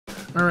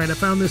All right, I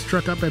found this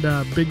truck up at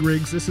Big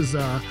Rigs. This is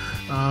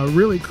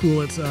really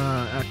cool. It's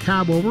a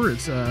Cabover.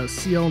 It's a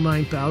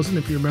CL9000.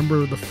 If you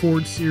remember the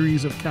Ford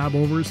series of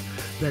Cabovers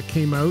that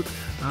came out,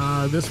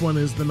 this one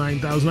is the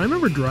 9000. I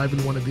remember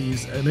driving one of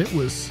these, and it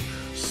was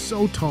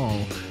so tall,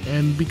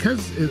 and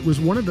because it was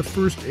one of the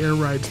first air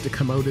rides to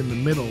come out in the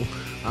middle,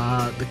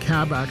 the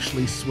cab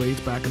actually sways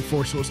back and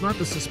forth, so it's not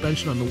the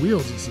suspension on the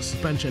wheels, it's the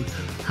suspension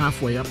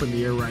halfway up in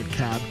the air ride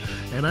cab.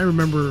 And I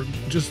remember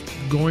just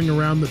going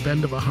around the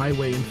bend of a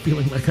highway and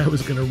feeling like I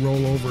was going to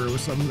roll over or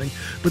something.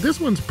 But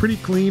this one's pretty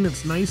clean.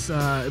 It's nice.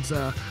 It's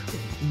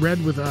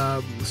red with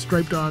a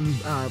striped on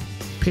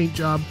paint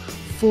job,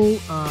 full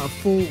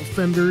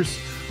fenders,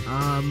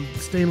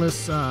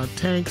 stainless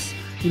tanks.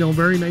 You know,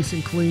 very nice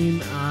and clean.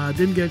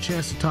 Didn't get a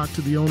chance to talk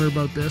to the owner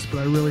about this, but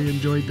I really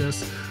enjoyed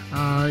this.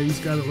 He's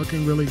got it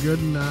looking really good,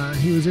 and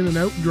he was in and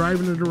out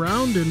driving it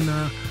around,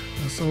 and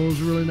so it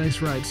was a really nice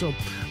ride. So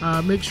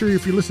make sure,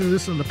 if you're listening to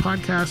this on the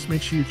podcast,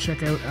 make sure you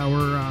check out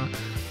our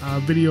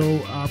video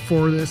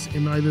for this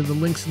in either the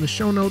links in the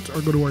show notes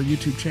or go to our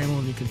YouTube channel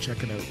and you can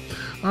check it out.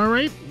 All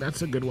right,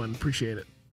 that's a good one. Appreciate it.